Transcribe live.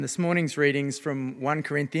This morning's readings from 1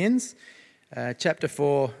 Corinthians, chapter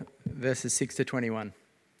 4, verses 6 to 21.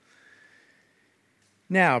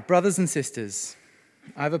 Now, brothers and sisters,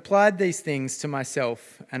 I've applied these things to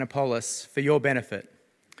myself and Apollos for your benefit,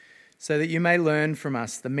 so that you may learn from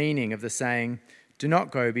us the meaning of the saying, "Do not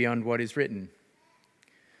go beyond what is written."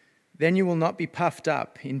 Then you will not be puffed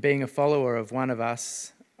up in being a follower of one of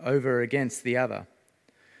us over against the other.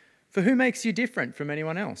 For who makes you different from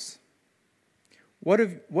anyone else?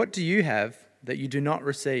 What do you have that you do not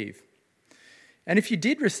receive? And if you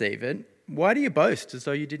did receive it, why do you boast as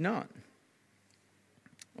though you did not?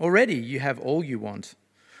 Already you have all you want.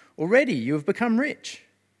 Already you have become rich.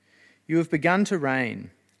 You have begun to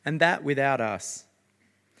reign, and that without us.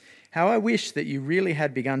 How I wish that you really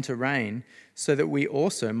had begun to reign, so that we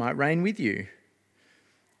also might reign with you.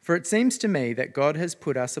 For it seems to me that God has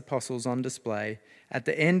put us apostles on display at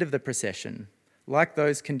the end of the procession, like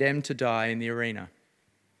those condemned to die in the arena.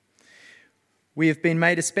 We have been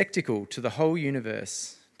made a spectacle to the whole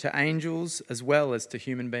universe, to angels as well as to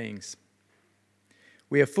human beings.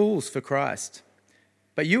 We are fools for Christ,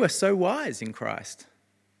 but you are so wise in Christ.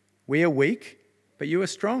 We are weak, but you are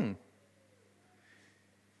strong.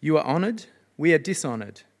 You are honoured, we are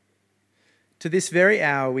dishonoured. To this very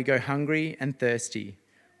hour we go hungry and thirsty.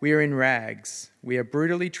 We are in rags, we are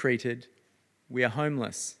brutally treated, we are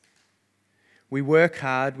homeless. We work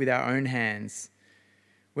hard with our own hands.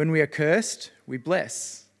 When we are cursed, we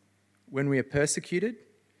bless. When we are persecuted,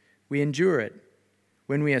 we endure it.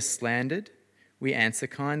 When we are slandered, we answer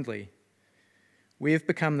kindly. We have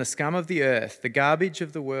become the scum of the earth, the garbage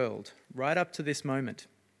of the world, right up to this moment.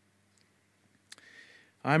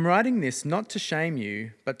 I am writing this not to shame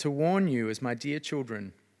you, but to warn you as my dear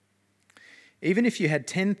children. Even if you had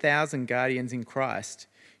 10,000 guardians in Christ,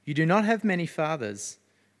 you do not have many fathers.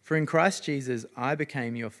 For in Christ Jesus I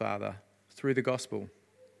became your father through the gospel.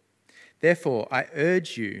 Therefore I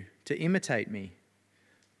urge you to imitate me.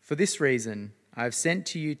 For this reason I have sent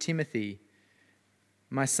to you Timothy,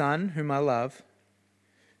 my son whom I love,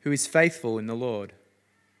 who is faithful in the Lord.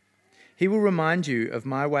 He will remind you of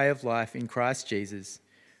my way of life in Christ Jesus,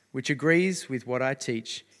 which agrees with what I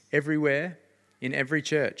teach everywhere in every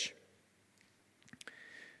church.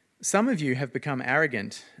 Some of you have become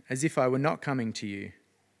arrogant, as if I were not coming to you.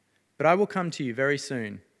 But I will come to you very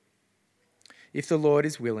soon, if the Lord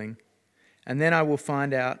is willing, and then I will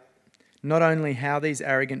find out not only how these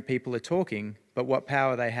arrogant people are talking, but what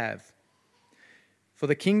power they have. For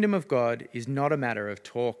the kingdom of God is not a matter of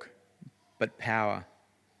talk, but power.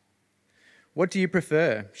 What do you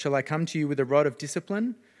prefer? Shall I come to you with a rod of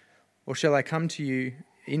discipline, or shall I come to you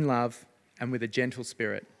in love and with a gentle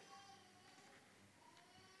spirit?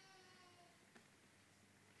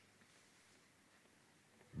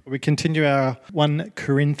 We continue our 1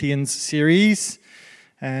 Corinthians series,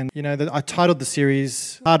 and I titled the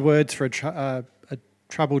series "Hard Words for a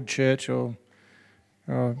Troubled Church" or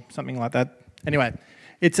something like that. Anyway,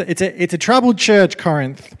 it's a troubled church,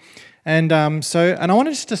 Corinth, and I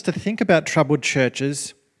wanted us just to think about troubled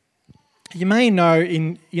churches. You may know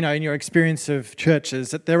in your experience of churches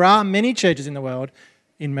that there are many churches in the world,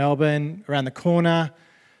 in Melbourne, around the corner,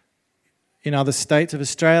 in other states of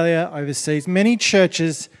Australia, overseas, many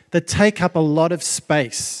churches that take up a lot of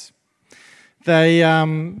space. They, a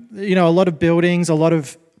lot of buildings, a lot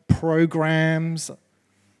of programs,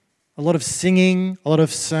 a lot of singing, a lot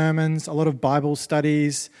of sermons, a lot of Bible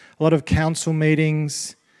studies, a lot of council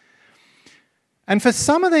meetings. And for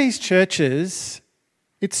some of these churches,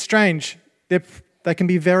 it's strange. They can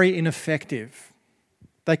be very ineffective.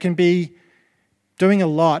 They can be doing a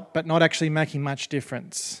lot, but not actually making much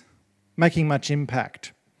difference, making much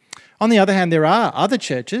impact. On the other hand, there are other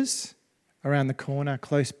churches around the corner,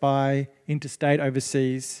 close by, interstate,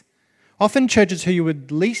 overseas, often churches who you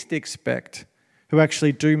would least expect, who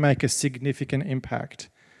actually do make a significant impact.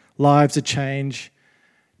 Lives are changed,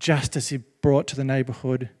 justice is brought to the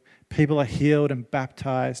neighbourhood, people are healed and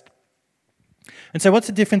baptised. And so what's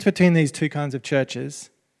the difference between these two kinds of churches?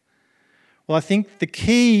 Well, I think the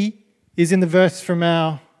key is in the verse from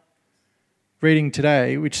our reading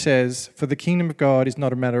today, which says, "For the kingdom of God is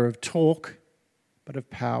not a matter of talk, but of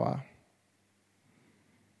power."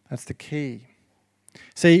 That's the key.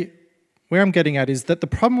 See, where I'm getting at is that the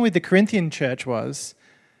problem with the Corinthian church was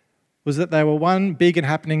that they were one big and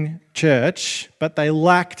happening church, but they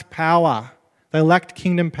lacked power. They lacked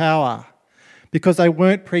kingdom power because they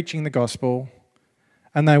weren't preaching the gospel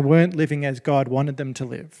and they weren't living as God wanted them to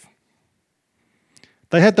live.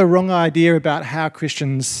 They had the wrong idea about how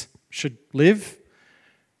Christians should live,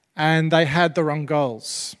 and they had the wrong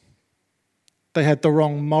goals. They had the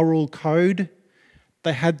wrong moral code.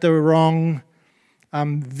 They had the wrong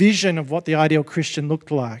vision of what the ideal Christian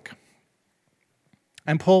looked like.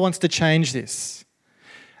 And Paul wants to change this.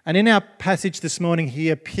 And in our passage this morning, he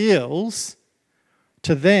appeals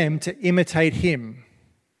to them to imitate him.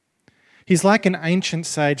 He's like an ancient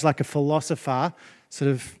sage, like a philosopher, sort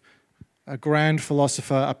of a grand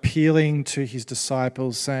philosopher appealing to his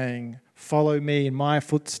disciples, saying, "Follow me in my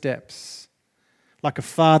footsteps," like a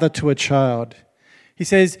father to a child. He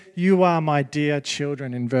says, "You are my dear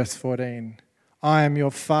children," in verse 14. "I am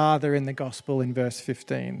your father," in the gospel, in verse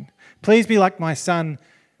 15. "Please be like my son,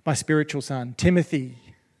 my spiritual son, Timothy,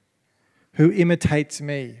 who imitates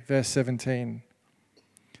me," verse 17.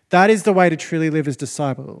 That is the way to truly live as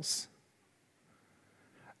disciples.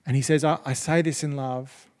 And he says, I say this in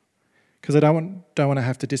love because I don't want to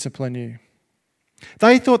have to discipline you.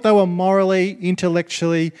 They thought they were morally,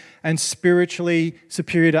 intellectually, and spiritually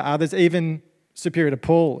superior to others, even superior to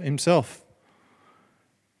Paul himself.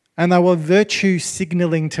 And they were virtue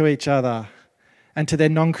signalling to each other and to their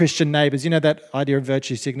non-Christian neighbours. You know that idea of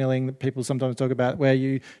virtue signalling that people sometimes talk about, where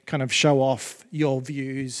you kind of show off your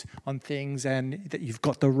views on things and that you've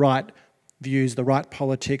got the right views, the right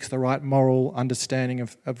politics, the right moral understanding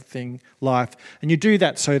of life. And you do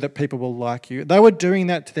that so that people will like you. They were doing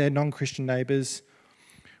that to their non-Christian neighbours,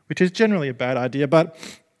 which is generally a bad idea. But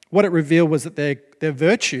what it revealed was that their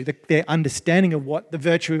virtue, their understanding of what the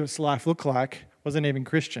virtuous life looked like, wasn't even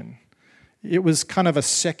Christian. It was kind of a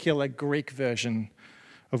secular Greek version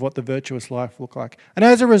of what the virtuous life looked like. And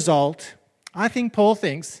as a result, I think Paul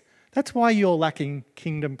thinks that's why you're lacking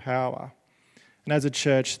kingdom power. And as a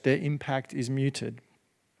church, their impact is muted.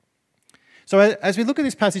 So as we look at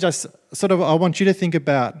this passage, I want you to think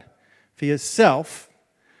about for yourself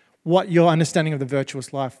what your understanding of the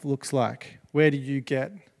virtuous life looks like. Where do you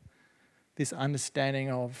get this understanding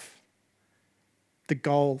of the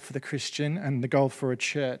goal for the Christian and the goal for a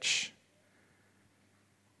church?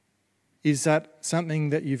 Is that something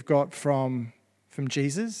that you've got from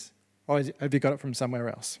Jesus, or have you got it from somewhere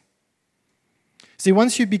else? See,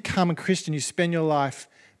 once you become a Christian, you spend your life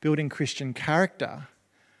building Christian character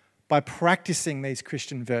by practicing these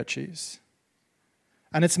Christian virtues.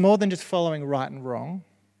 And it's more than just following right and wrong.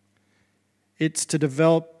 It's to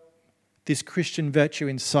develop this Christian virtue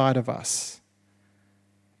inside of us.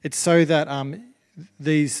 It's so that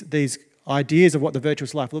these ideas of what the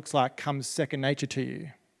virtuous life looks like comes second nature to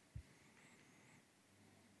you.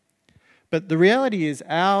 But the reality is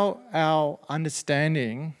our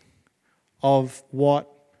understanding of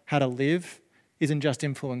how to live isn't just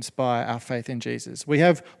influenced by our faith in Jesus. We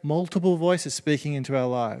have multiple voices speaking into our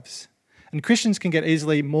lives. And Christians can get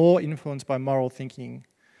easily more influenced by moral thinking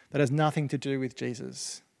that has nothing to do with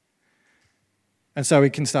Jesus. And so we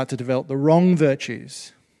can start to develop the wrong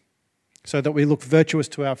virtues so that we look virtuous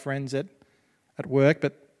to our friends at work,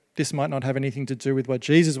 but this might not have anything to do with what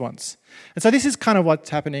Jesus wants. And so this is kind of what's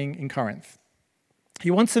happening in Corinth.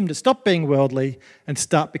 He wants them to stop being worldly and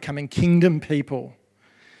start becoming kingdom people.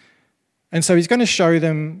 And so he's going to show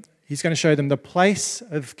them the place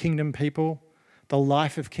of kingdom people, the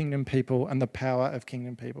life of kingdom people, and the power of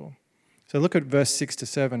kingdom people. So look at verse 6 to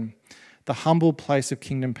 7, the humble place of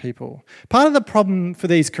kingdom people. Part of the problem for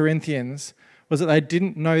these Corinthians was that they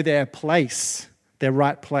didn't know their place, their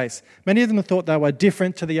right place. Many of them thought they were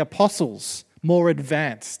different to the apostles, more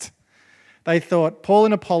advanced. They thought, Paul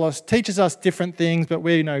and Apollos teaches us different things, but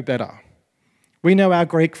we know better. We know our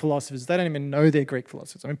Greek philosophers. They don't even know their Greek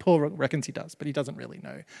philosophers. I mean, Paul reckons he does, but he doesn't really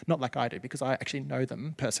know. Not like I do, because I actually know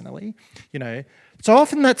them personally. So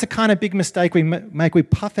often that's a kind of big mistake we make. We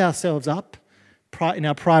puff ourselves up in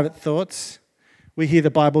our private thoughts. We hear the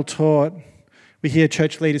Bible taught. We hear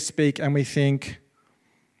church leaders speak, and we think,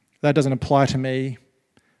 that doesn't apply to me.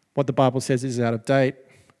 What the Bible says is out of date.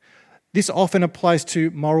 This often applies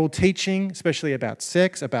to moral teaching, especially about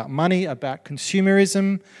sex, about money, about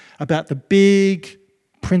consumerism, about the big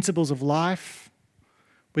principles of life.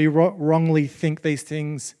 We wrongly think these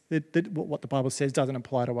things, that what the Bible says doesn't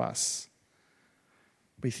apply to us.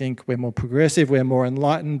 We think we're more progressive, we're more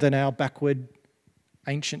enlightened than our backward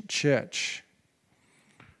ancient church.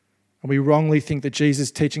 And we wrongly think that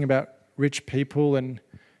Jesus' teaching about rich people and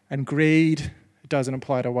greed doesn't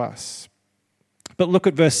apply to us. But look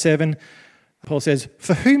at verse 7. Paul says,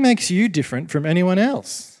 "For who makes you different from anyone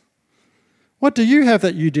else? What do you have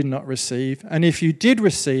that you did not receive? And if you did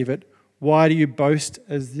receive it, why do you boast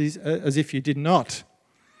as if you did not?"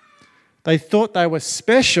 They thought they were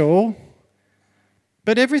special,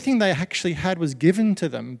 but everything they actually had was given to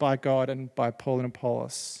them by God and by Paul and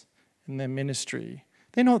Apollos in their ministry.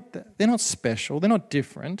 They're not special. They're not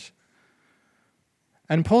different.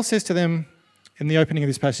 And Paul says to them in the opening of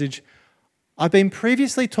this passage, I've been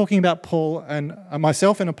previously talking about Paul and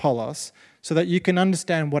myself and Apollos so that you can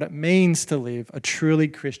understand what it means to live a truly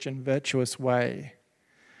Christian, virtuous way.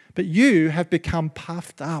 But you have become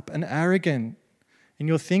puffed up and arrogant in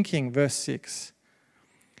your thinking, verse 6.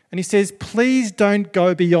 And he says, please don't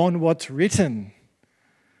go beyond what's written.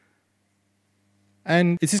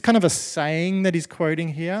 And this is kind of a saying that he's quoting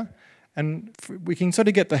here. And we can sort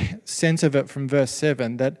of get the sense of it from verse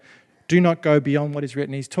 7, that do not go beyond what is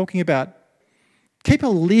written. He's talking about keep a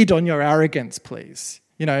lid on your arrogance, please.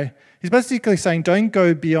 He's basically saying don't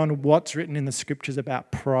go beyond what's written in the scriptures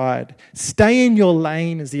about pride. Stay in your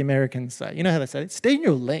lane, as the Americans say. You know how they say it? Stay in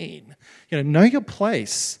your lane. Know your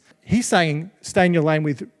place. He's saying stay in your lane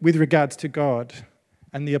with regards to God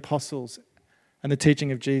and the apostles and the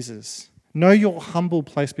teaching of Jesus. Know your humble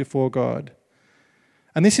place before God.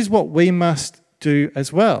 And this is what we must do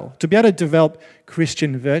as well. To be able to develop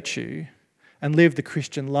Christian virtue and live the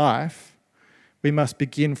Christian life, we must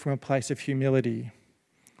begin from a place of humility.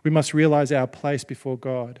 We must realize our place before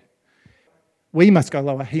God. We must go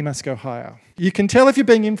lower, he must go higher. You can tell if you're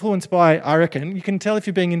being influenced by, I reckon, you can tell if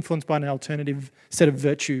you're being influenced by an alternative set of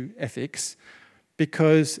virtue ethics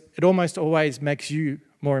because it almost always makes you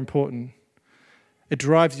more important. It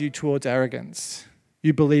drives you towards arrogance.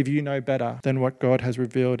 You believe you know better than what God has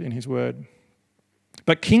revealed in his word.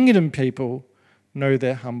 But kingdom people know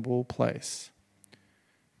their humble place.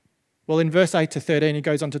 Well, in verse 8 to 13, he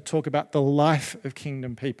goes on to talk about the life of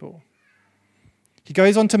kingdom people. He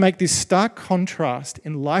goes on to make this stark contrast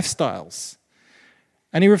in lifestyles.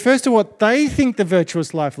 And he refers to what they think the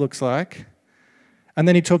virtuous life looks like. And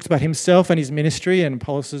then he talks about himself and his ministry and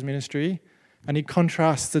Apollos' ministry. And he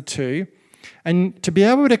contrasts the two. And to be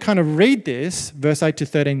able to kind of read this, verse 8 to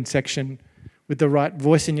 13 section, with the right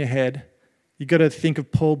voice in your head, you've got to think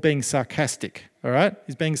of Paul being sarcastic, all right?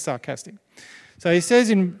 He's being sarcastic. So he says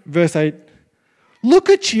in verse 8, look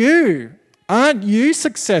at you. Aren't you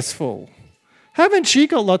successful? Haven't you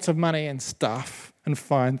got lots of money and stuff and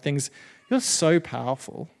fine things? You're so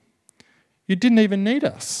powerful. You didn't even need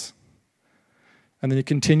us. And then he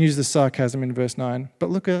continues the sarcasm in verse 9. But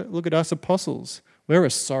look at us apostles. We're a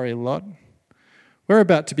sorry lot. We're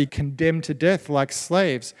about to be condemned to death like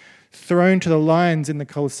slaves, thrown to the lions in the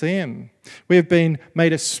Colosseum. We have been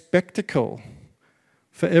made a spectacle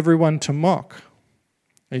for everyone to mock.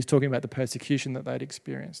 And he's talking about the persecution that they'd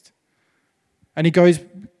experienced. And he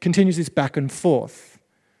continues this back and forth.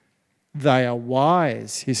 They are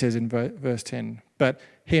wise, he says in verse 10, but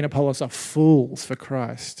he and Apollos are fools for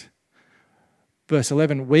Christ. Verse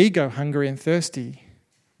 11, we go hungry and thirsty.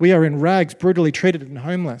 We are in rags, brutally treated and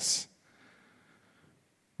homeless.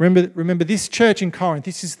 Remember this church in Corinth,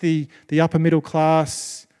 this is the upper middle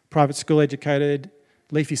class, private school educated,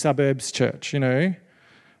 leafy suburbs church,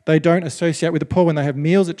 They don't associate with the poor. When they have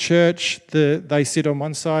meals at church, they sit on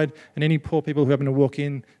one side, and any poor people who happen to walk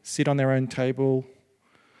in sit on their own table.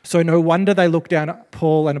 So no wonder they look down at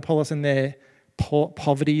Paul and Apollos and their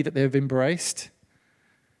poverty that they've embraced.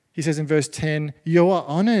 He says in verse 10, you are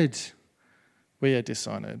honoured, we are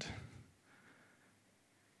dishonoured.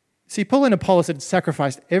 See, Paul and Apollos had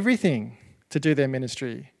sacrificed everything to do their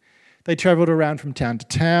ministry. They travelled around from town to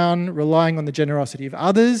town, relying on the generosity of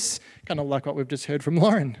others, kind of like what we've just heard from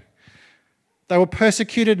Lauren. They were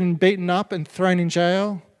persecuted and beaten up and thrown in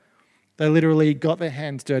jail. They literally got their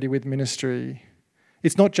hands dirty with ministry.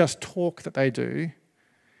 It's not just talk that they do.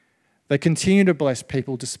 They continue to bless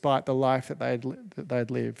people despite the life that they'd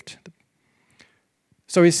lived.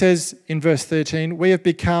 So he says in verse 13, we have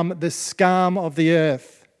become the scum of the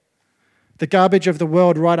earth, the garbage of the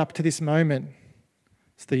world right up to this moment.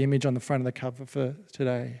 It's the image on the front of the cover for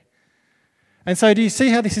today. And so do you see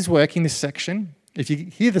how this is working, this section? If you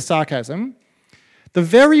hear the sarcasm, the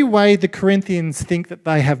very way the Corinthians think that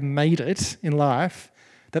they have made it in life,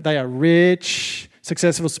 that they are rich,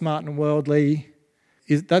 successful, smart and worldly,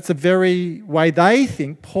 that's the very way they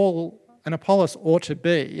think Paul and Apollos ought to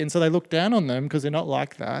be. And so they look down on them because they're not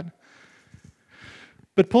like that.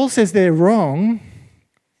 But Paul says they're wrong.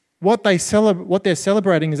 What they're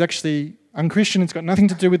celebrating is actually unchristian. It's got nothing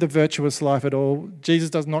to do with the virtuous life at all.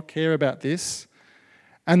 Jesus does not care about this.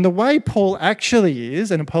 And the way Paul actually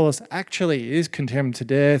is, and Apollos actually is, condemned to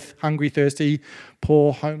death, hungry, thirsty,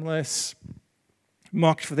 poor, homeless,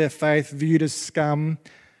 mocked for their faith, viewed as scum,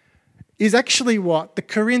 is actually what the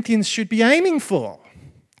Corinthians should be aiming for.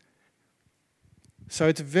 So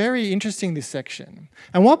it's very interesting, this section.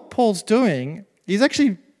 And what Paul's doing is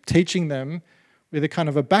actually teaching them, with a kind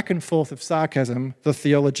of a back and forth of sarcasm, the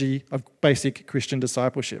theology of basic Christian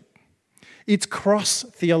discipleship. It's cross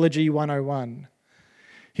theology 101.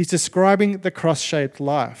 He's describing the cross-shaped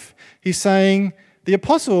life. He's saying the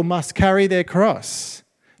apostle must carry their cross.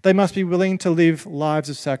 They must be willing to live lives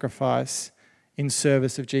of sacrifice in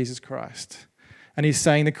service of Jesus Christ. And he's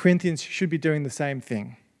saying the Corinthians should be doing the same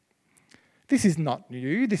thing. This is not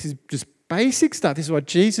new. This is just basic stuff. This is what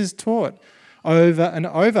Jesus taught over and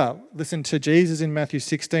over. Listen to Jesus in Matthew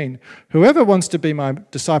 16. Whoever wants to be my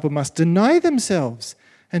disciple must deny themselves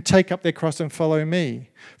and take up their cross and follow me.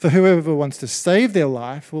 For whoever wants to save their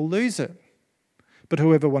life will lose it. But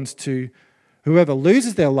whoever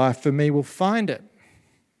loses their life for me will find it.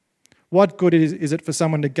 What good is it for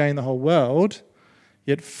someone to gain the whole world,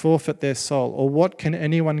 yet forfeit their soul? Or what can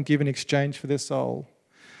anyone give in exchange for their soul?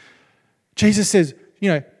 Jesus says,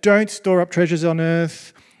 don't store up treasures on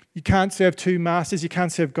earth. You can't serve two masters. You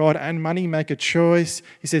can't serve God and money. Make a choice.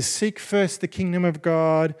 He says, seek first the kingdom of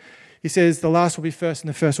God. He says, the last will be first and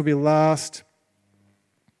the first will be last.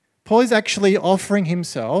 Paul is actually offering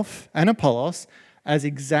himself and Apollos as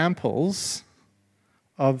examples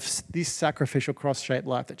of this sacrificial cross-shaped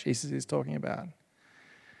life that Jesus is talking about.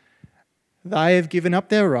 They have given up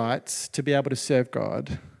their rights to be able to serve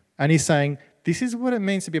God. And he's saying, this is what it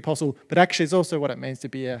means to be apostle, but actually it's also what it means to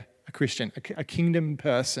be a Christian, a kingdom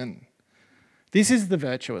person. This is the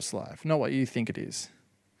virtuous life, not what you think it is.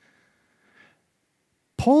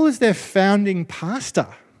 Paul is their founding pastor.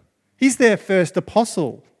 He's their first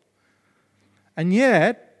apostle. And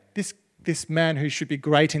yet, this man who should be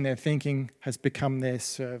great in their thinking has become their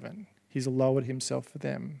servant. He's lowered himself for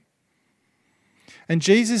them. And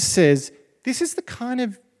Jesus says, this is the kind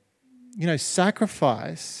of,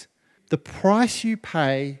 sacrifice, the price you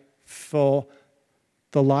pay for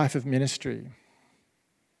the life of ministry.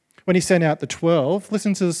 When he sent out the 12,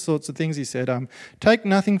 listen to the sorts of things he said. Take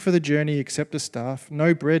nothing for the journey except a staff,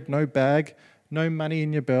 no bread, no bag, no money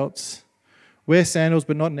in your belts. Wear sandals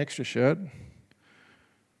but not an extra shirt.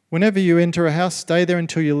 Whenever you enter a house, stay there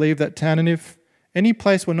until you leave that town. And if any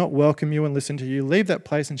place will not welcome you and listen to you, leave that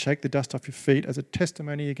place and shake the dust off your feet as a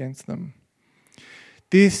testimony against them.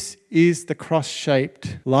 This is the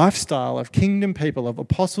cross-shaped lifestyle of kingdom people, of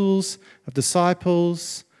apostles, of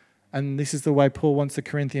disciples, and this is the way Paul wants the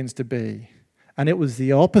Corinthians to be. And it was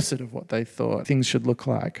the opposite of what they thought things should look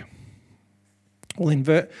like. Well, in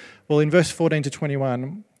verse 14 to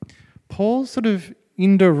 21, Paul sort of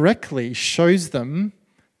indirectly shows them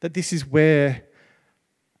that this is where,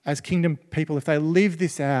 as kingdom people, if they live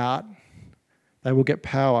this out, they will get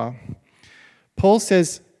power. Paul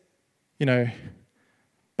says,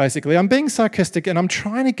 basically, I'm being sarcastic and I'm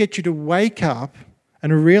trying to get you to wake up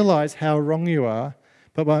and realize how wrong you are.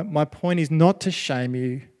 But my point is not to shame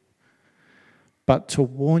you, but to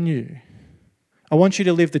warn you. I want you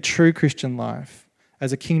to live the true Christian life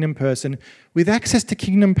as a kingdom person with access to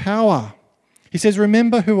kingdom power. He says,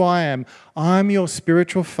 remember who I am. I'm your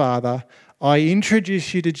spiritual father. I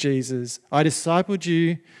introduced you to Jesus. I discipled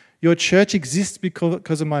you. Your church exists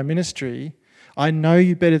because of my ministry. I know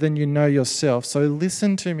you better than you know yourself, so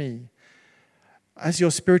listen to me. As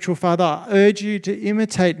your spiritual father, I urge you to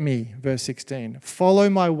imitate me, verse 16. Follow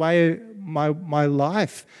my way, my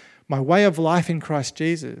life, my way of life in Christ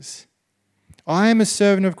Jesus. I am a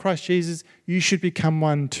servant of Christ Jesus. You should become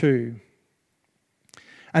one too.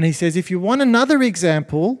 And he says, if you want another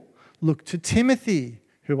example, look to Timothy,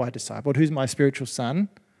 who I discipled, who's my spiritual son.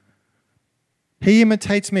 He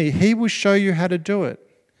imitates me. He will show you how to do it.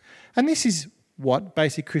 And this is what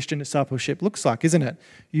basic Christian discipleship looks like, isn't it?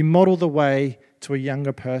 You model the way to a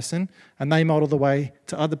younger person, and they model the way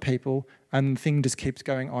to other people, and the thing just keeps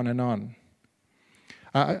going on and on.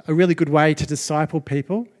 A really good way to disciple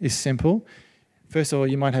people is simple. First of all,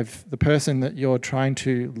 you might have the person that you're trying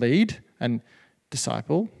to lead and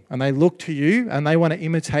disciple, and they look to you and they want to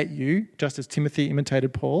imitate you, just as Timothy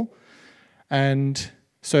imitated Paul. And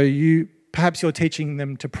so perhaps you're teaching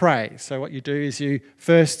them to pray. So what you do is you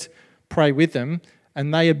first pray with them,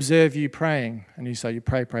 and they observe you praying. And you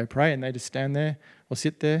pray, and they just stand there or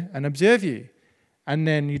sit there and observe you. And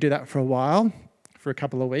then you do that for a while, for a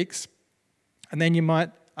couple of weeks. And then you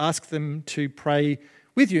might ask them to pray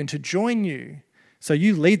with you and to join you. So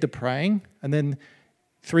you lead the praying, and then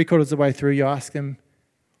 3/4 of the way through you ask them,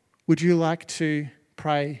 would you like to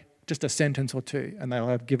pray just a sentence or two? And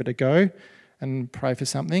they'll give it a go and pray for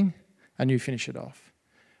something, and you finish it off.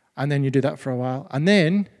 And then you do that for a while. And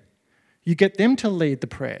then you get them to lead the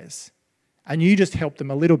prayers, and you just help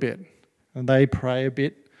them a little bit. And they pray a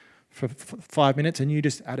bit for 5 minutes, and you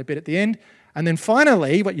just add a bit at the end. And then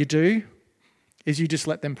finally, what you do is you just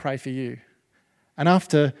let them pray for you. And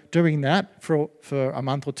after doing that for a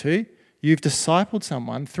month or two, you've discipled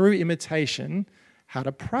someone through imitation how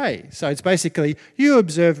to pray. So it's basically, you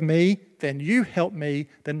observe me, then you help me,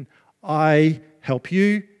 then I help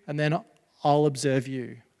you, and then I'll observe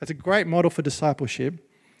you. That's a great model for discipleship.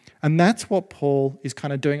 And that's what Paul is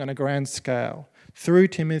kind of doing on a grand scale, through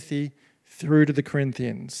Timothy, through to the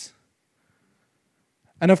Corinthians.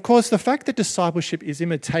 And of course, the fact that discipleship is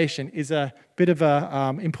imitation is a bit of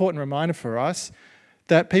an important reminder for us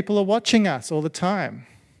that people are watching us all the time.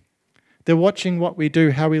 They're watching what we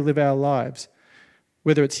do, how we live our lives,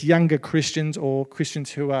 whether it's younger Christians or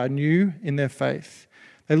Christians who are new in their faith.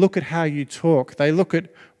 They look at how you talk. They look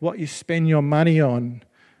at what you spend your money on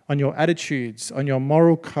your attitudes, on your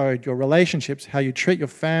moral code, your relationships, how you treat your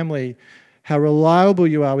family, how reliable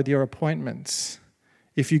you are with your appointments.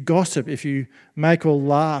 If you gossip, if you make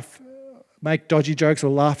dodgy jokes or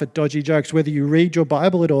laugh at dodgy jokes, whether you read your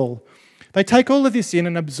Bible at all. They take all of this in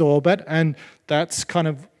and absorb it, and that's kind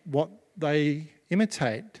of what they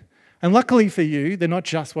imitate. And luckily for you, they're not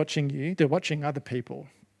just watching you, they're watching other people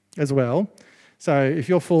as well. So if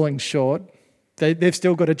you're falling short, they've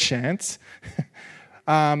still got a chance.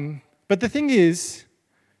 But the thing is,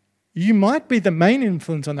 you might be the main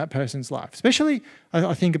influence on that person's life. Especially,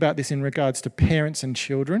 I think about this in regards to parents and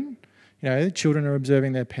children. You know, children are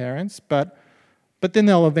observing their parents, but then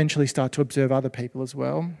they'll eventually start to observe other people as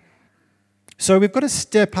well. So we've got to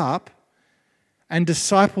step up and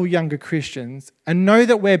disciple younger Christians and know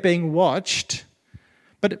that we're being watched,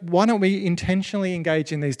 but why don't we intentionally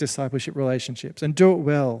engage in these discipleship relationships and do it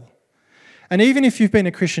well? And even if you've been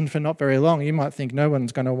a Christian for not very long, you might think no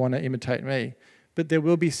one's going to want to imitate me. But there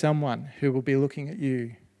will be someone who will be looking at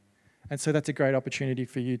you. And so that's a great opportunity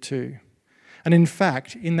for you too. And in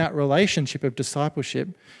fact, in that relationship of discipleship,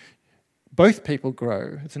 both people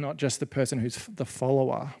grow. It's not just the person who's the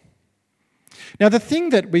follower. Now, the thing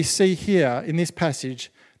that we see here in this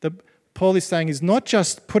passage that Paul is saying is not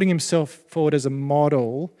just putting himself forward as a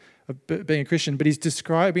model of being a Christian, but he's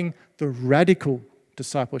describing the radical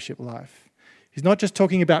discipleship life. He's not just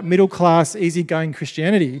talking about middle-class, easygoing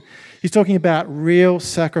Christianity. He's talking about real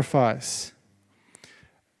sacrifice.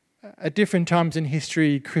 At different times in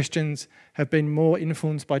history, Christians have been more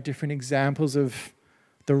influenced by different examples of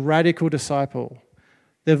the radical disciple.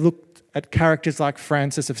 They've looked at characters like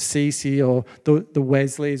Francis of Assisi or the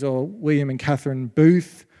Wesleys or William and Catherine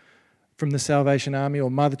Booth from the Salvation Army or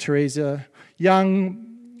Mother Teresa.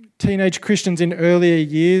 Young teenage Christians in earlier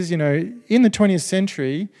years, in the 20th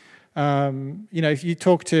century, if you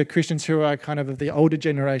talk to Christians who are kind of the older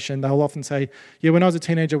generation, they'll often say, when I was a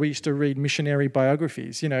teenager, we used to read missionary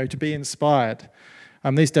biographies, to be inspired.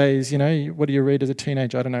 These days, what do you read as a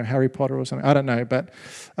teenager? I don't know, Harry Potter or something. I don't know. But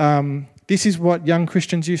this is what young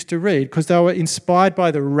Christians used to read because they were inspired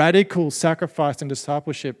by the radical sacrifice and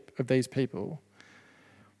discipleship of these people.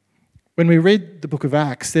 When we read the book of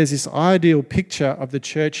Acts, there's this ideal picture of the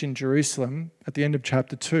church in Jerusalem at the end of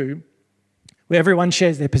chapter 2, where everyone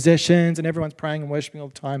shares their possessions and everyone's praying and worshipping all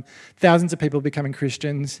the time. Thousands of people becoming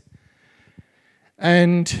Christians.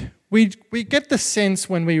 And we get the sense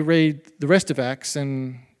when we read the rest of Acts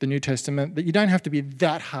and the New Testament that you don't have to be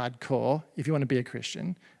that hardcore if you want to be a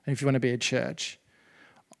Christian and if you want to be a church.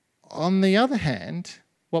 On the other hand,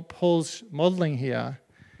 what Paul's modelling here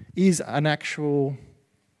is an actual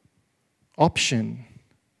option.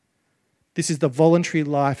 This is the voluntary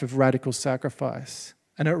life of radical sacrifice.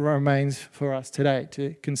 And it remains for us today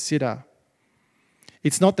to consider.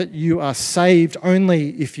 It's not that you are saved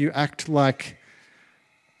only if you act like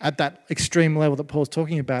at that extreme level that Paul's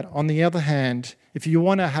talking about. On the other hand, if you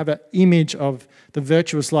want to have an image of the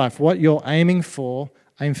virtuous life, what you're aiming for,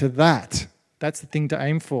 aim for that. That's the thing to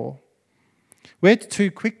aim for. We're too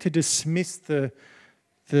quick to dismiss the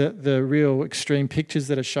real extreme pictures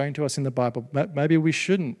that are shown to us in the Bible. Maybe we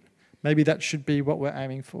shouldn't. Maybe that should be what we're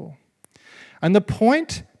aiming for. And the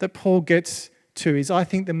point that Paul gets to is, I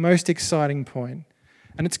think, the most exciting point.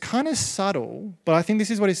 And it's kind of subtle, but I think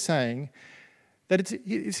this is what he's saying. That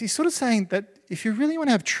he's sort of saying that if you really want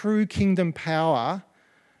to have true kingdom power,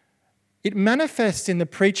 it manifests in the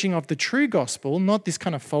preaching of the true gospel, not this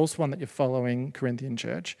kind of false one that you're following, Corinthian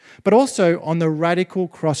church, but also on the radical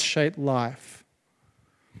cross-shaped life.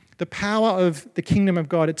 The power of the kingdom of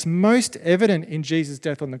God, it's most evident in Jesus'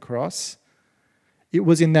 death on the cross. It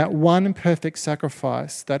was in that one perfect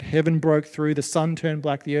sacrifice that heaven broke through, the sun turned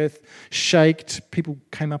black, the earth shaked, people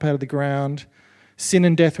came up out of the ground, sin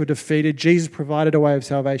and death were defeated, Jesus provided a way of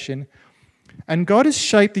salvation. And God has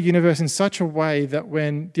shaped the universe in such a way that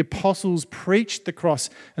when the apostles preached the cross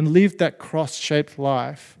and lived that cross-shaped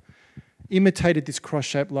life, imitated this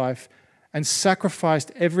cross-shaped life, and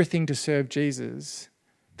sacrificed everything to serve Jesus,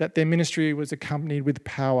 that their ministry was accompanied with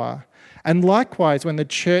power. And likewise, when the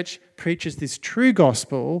church preaches this true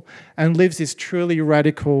gospel and lives this truly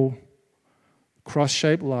radical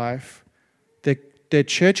cross-shaped life, their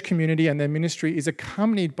church community and their ministry is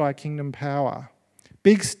accompanied by kingdom power.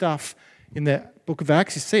 Big stuff in the book of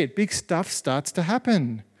Acts, you see it, big stuff starts to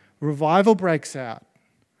happen. Revival breaks out.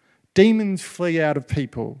 Demons flee out of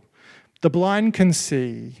people. The blind can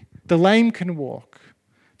see. The lame can walk.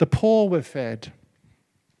 The poor were fed.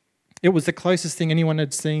 It was the closest thing anyone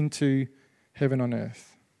had seen to heaven on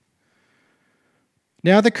earth.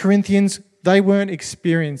 Now the Corinthians, they weren't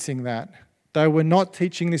experiencing that. They were not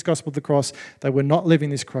teaching this gospel of the cross. They were not living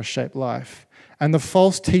this cross-shaped life. And the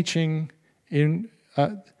false teaching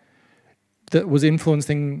that was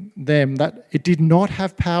influencing them, that it did not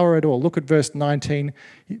have power at all. Look at verse 19.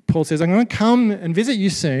 Paul says, I'm going to come and visit you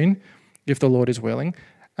soon, if the Lord is willing,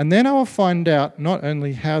 and then I will find out not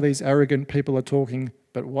only how these arrogant people are talking,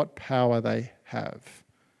 but what power they have,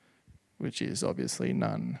 which is obviously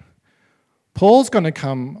none. Paul's going to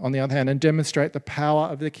come, on the other hand, and demonstrate the power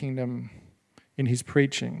of the kingdom in his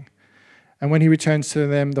preaching. And when he returns to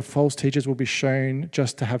them, the false teachers will be shown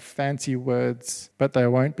just to have fancy words, but they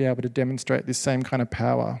won't be able to demonstrate this same kind of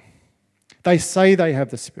power. They say they have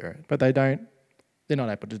the Spirit, but they're not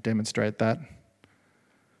able to demonstrate that.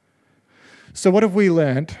 So what have we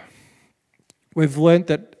learned? We've learned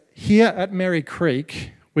that here at Merri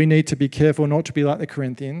Creek, we need to be careful not to be like the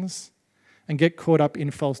Corinthians and get caught up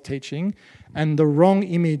in false teaching and the wrong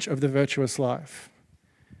image of the virtuous life.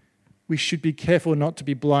 We should be careful not to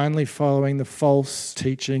be blindly following the false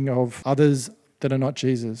teaching of others that are not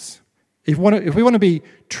Jesus. If we want to be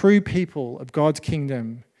true people of God's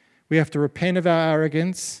kingdom, we have to repent of our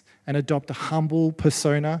arrogance and adopt a humble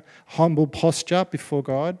persona, humble posture before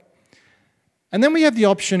God. And then we have the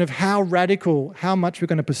option of how much we're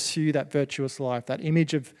going to pursue that virtuous life, that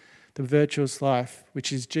image of the virtuous life,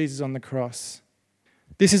 which is Jesus on the cross.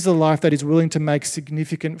 This is a life that is willing to make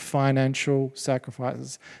significant financial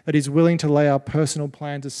sacrifices, that is willing to lay our personal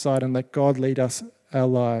plans aside and let God lead us our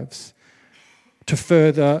lives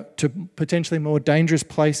to potentially more dangerous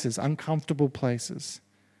places, uncomfortable places.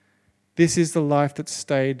 This is the life that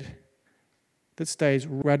stays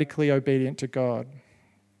radically obedient to God.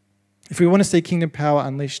 If we want to see kingdom power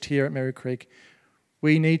unleashed here at Merri Creek,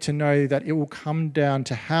 we need to know that it will come down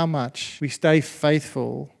to how much we stay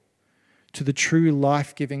faithful to the true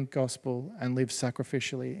life-giving gospel and live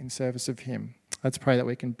sacrificially in service of Him. Let's pray that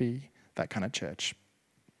we can be that kind of church.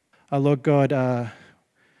 Our Lord God,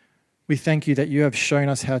 we thank you that you have shown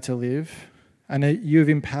us how to live and that you have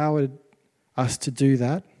empowered us to do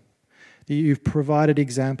that. That you've provided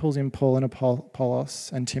examples in Paul and Apollos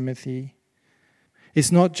and Timothy.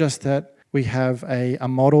 It's not just that we have a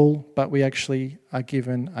model, but we actually are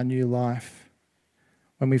given a new life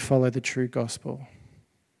when we follow the true gospel.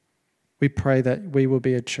 We pray that we will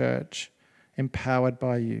be a church empowered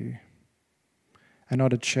by you and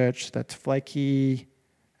not a church that's flaky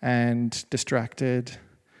and distracted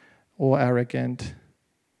or arrogant.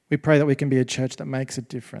 We pray that we can be a church that makes a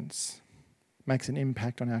difference, makes an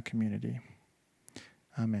impact on our community.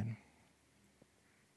 Amen.